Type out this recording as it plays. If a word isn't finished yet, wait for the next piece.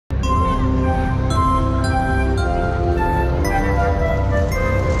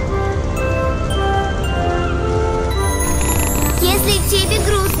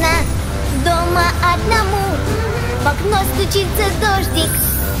Стучится дождик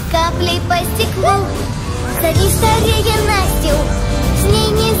каплей по стеклу. Зови скорее Настю, с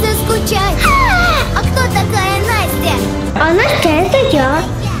ней не заскучать. А кто такая Настя? А Настя это я.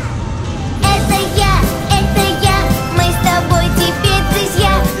 Это я, мы с тобой теперь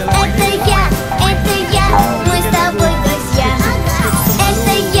друзья. Это я, мы с тобой друзья.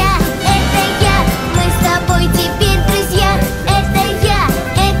 Это я, мы с тобой теперь друзья. Это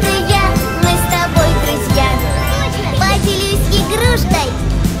я, мы с тобой друзья. Поделюсь игрушкой,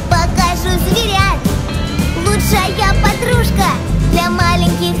 покажу зверят. Лучшая подружка для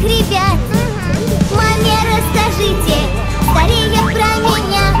маленьких ребят. Маме расскажите скорее про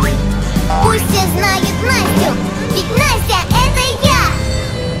меня. Пусть все знают Настю, ведь Настя это я.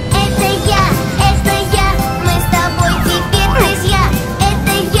 Это я, мы с тобой теперь друзья.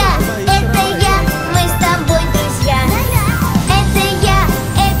 Это я, мы с тобой друзья. Это я,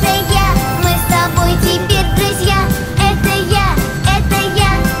 мы с тобой теперь друзья. Это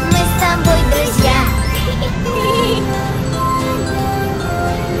я, мы с тобой друзья.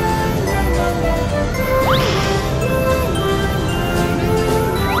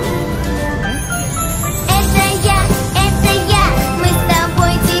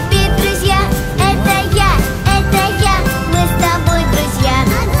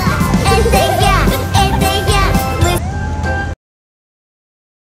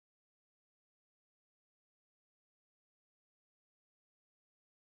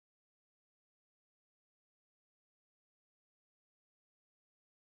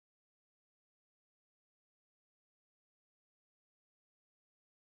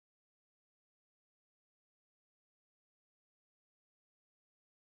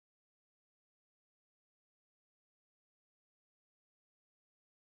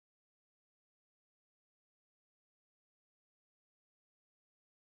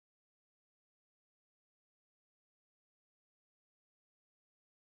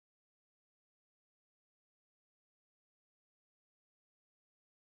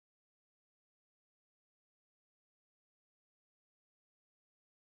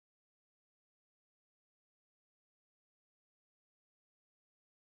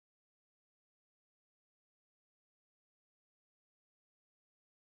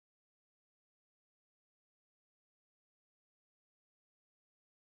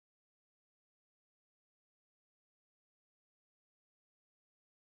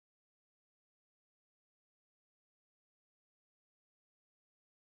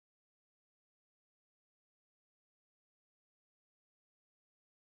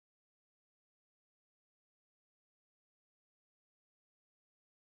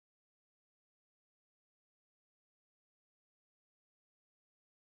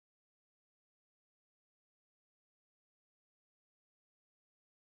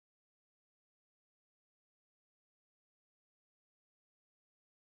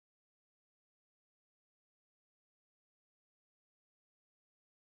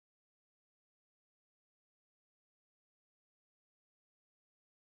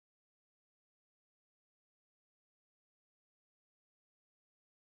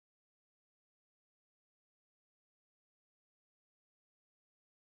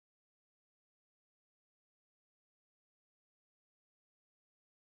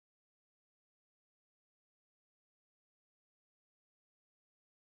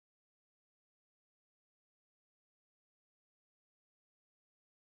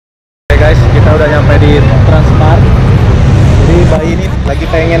 Guys, kita udah nyampe di Transmart. Jadi bayi ini lagi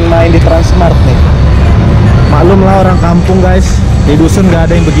pengen main di Transmart nih. Maklum lah orang kampung guys, di dusun nggak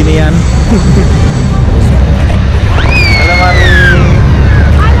ada yang beginian. Halo Mami.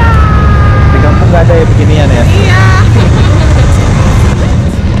 Halo. Di kampung nggak ada yang beginian ya? Iya.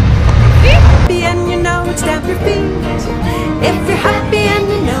 Happy and you know it, stamp your feet. If you're happy and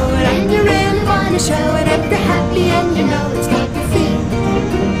you know it, and you really wanna show it. If you're happy and you know it, stamp your feet.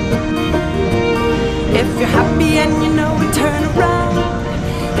 If you're happy and you know it, turn around.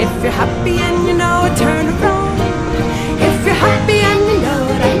 If you're happy and you know it, turn around. If you're happy and you know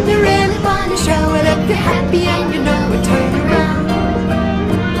it, and you really wanna show it. If you're happy and you know it, turn around.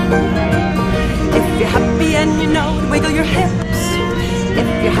 If you're happy and you know it, wiggle your hips. If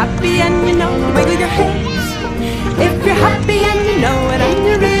you're happy and you know it, wiggle your hips. If you're happy and you know it, and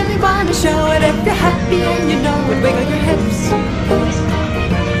you really wanna show it. If you're happy and you know it, wiggle your hips.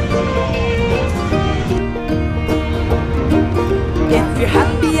 If you're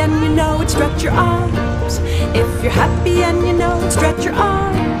happy and you know it, stretch your arms. If you're happy and you know it, stretch your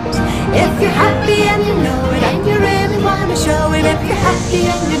arms. If you're happy and you know it, and you really wanna show it. If you're happy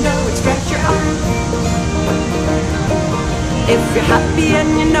and you know it, stretch your arms. If you're happy and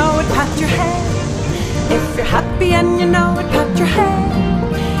you know it, pat your head. If you're happy and you know it, pat your head.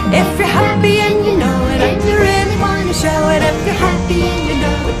 If you're happy and you know it, and you really want to show it. If you're happy and you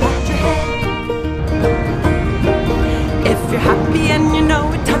know it, pat your head. If you're happy and you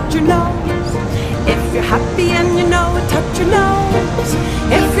know it, touch your nose. If you're happy and you know it, touch your nose.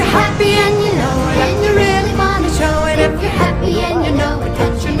 If you're happy and you know it, and you really want to show it. If you're happy and you know it,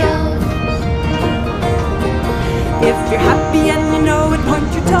 touch your nose. If you're happy and you know it,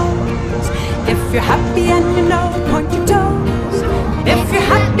 point your toes. If you're happy and you know it, point your toes. If you're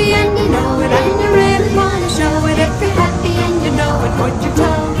happy and you know it, and you really want to show it. If you're happy and you know it, point your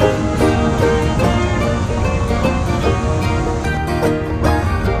toes.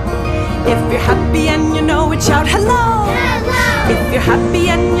 If you're happy and you know it, shout hello. Hello. If you're happy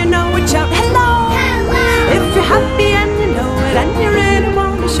and you know it, shout hello. Hello. If you're happy and you know it, and you really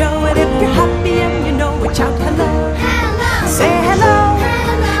want to show it. If you're happy and you know it, shout hello. Hello. Say hello.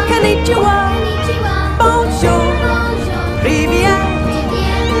 Hello. Konnichiwa. Konnichiwa. Bonjour. Bonjour. Привет.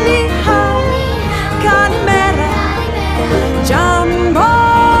 Привет. Ni hao. Ni hao. Kalimera. Kalimera. Jumbo.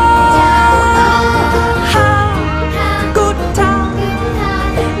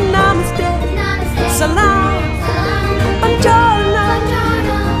 Salam, buongiorno,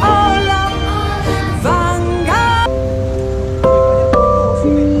 hola, vanga.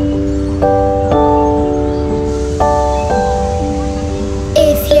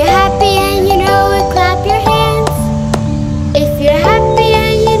 If you're happy and you know it, clap your hands. If you're happy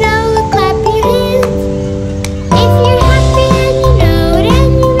and you know it, clap your hands. If you're happy and you know it,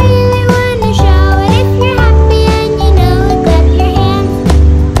 and you really want to show it. If you're happy and you know it, clap your hands.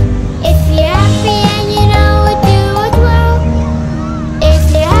 If you're happy and you know it, do it well. If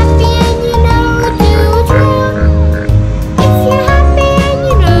you're happy and you know it, do it well. If you're happy and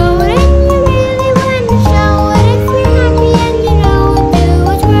you know it, and you really want to show it. If you're happy and you know it, do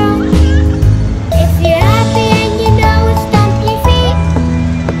it well. If you're happy and you know it, stomp your feet.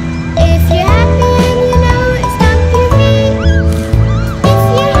 If you're happy and you know it, stomp your feet. If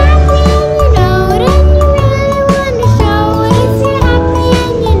you're happy and you know it, and you really want to show it. If you're happy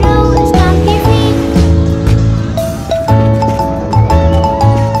and you know it, stomp your feet.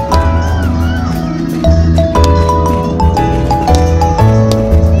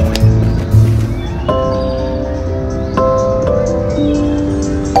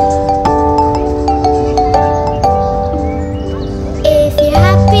 If you're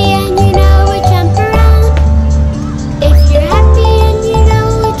happy and you know it, jump around. If you're happy and you know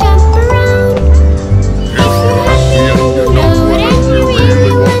it, jump around. If you're happy and you know it, and you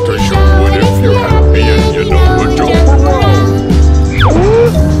really want to show it. If you're happy and you know it, jump around.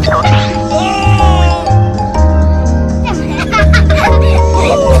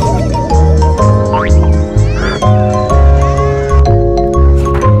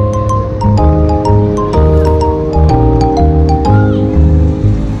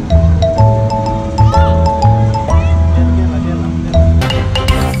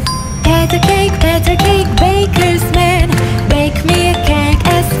 Better cake, baker's man. Bake me a cake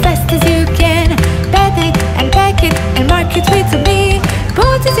as fast as you can. Bake it and pack it and mark it with a B.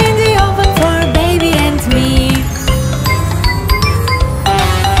 Put it in the oven for baby and me.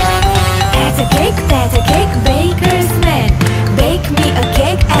 Better cake, baker's man. Bake me a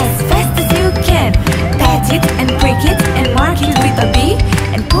cake as fast as you can. Pat it and prick it and mark it with a B.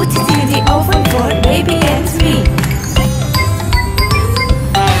 And put it in the oven for baby and me.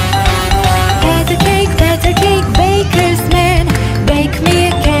 Better cake, baker's man. Bake me a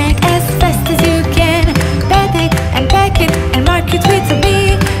cake as fast as you can. Pat it and pack it and mark it with a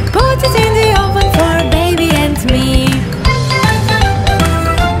B. Put it in the oven for baby and me.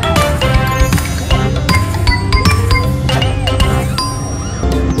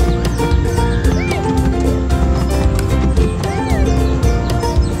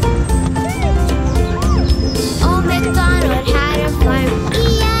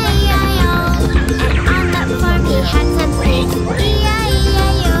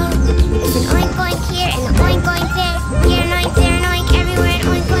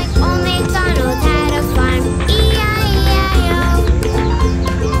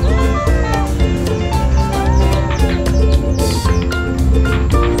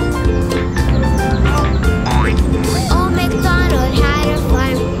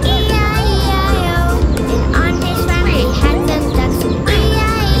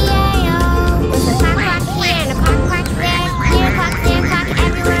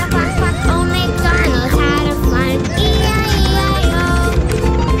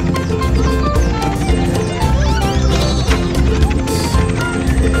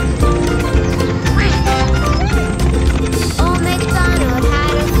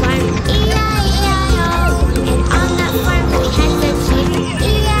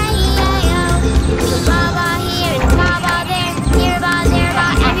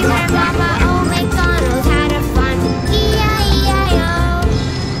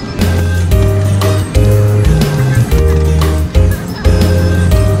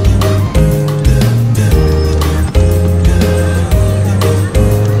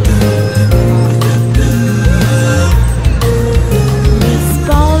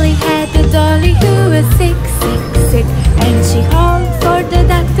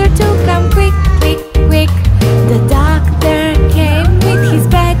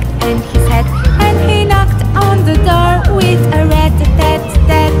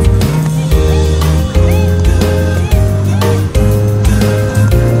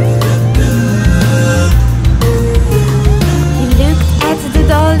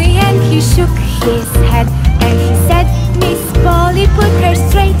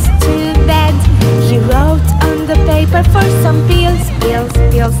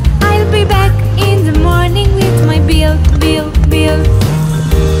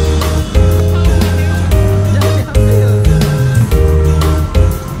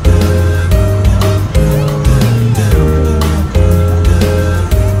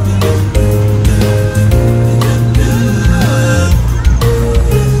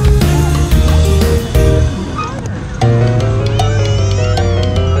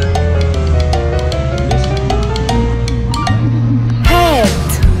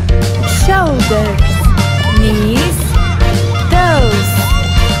 day.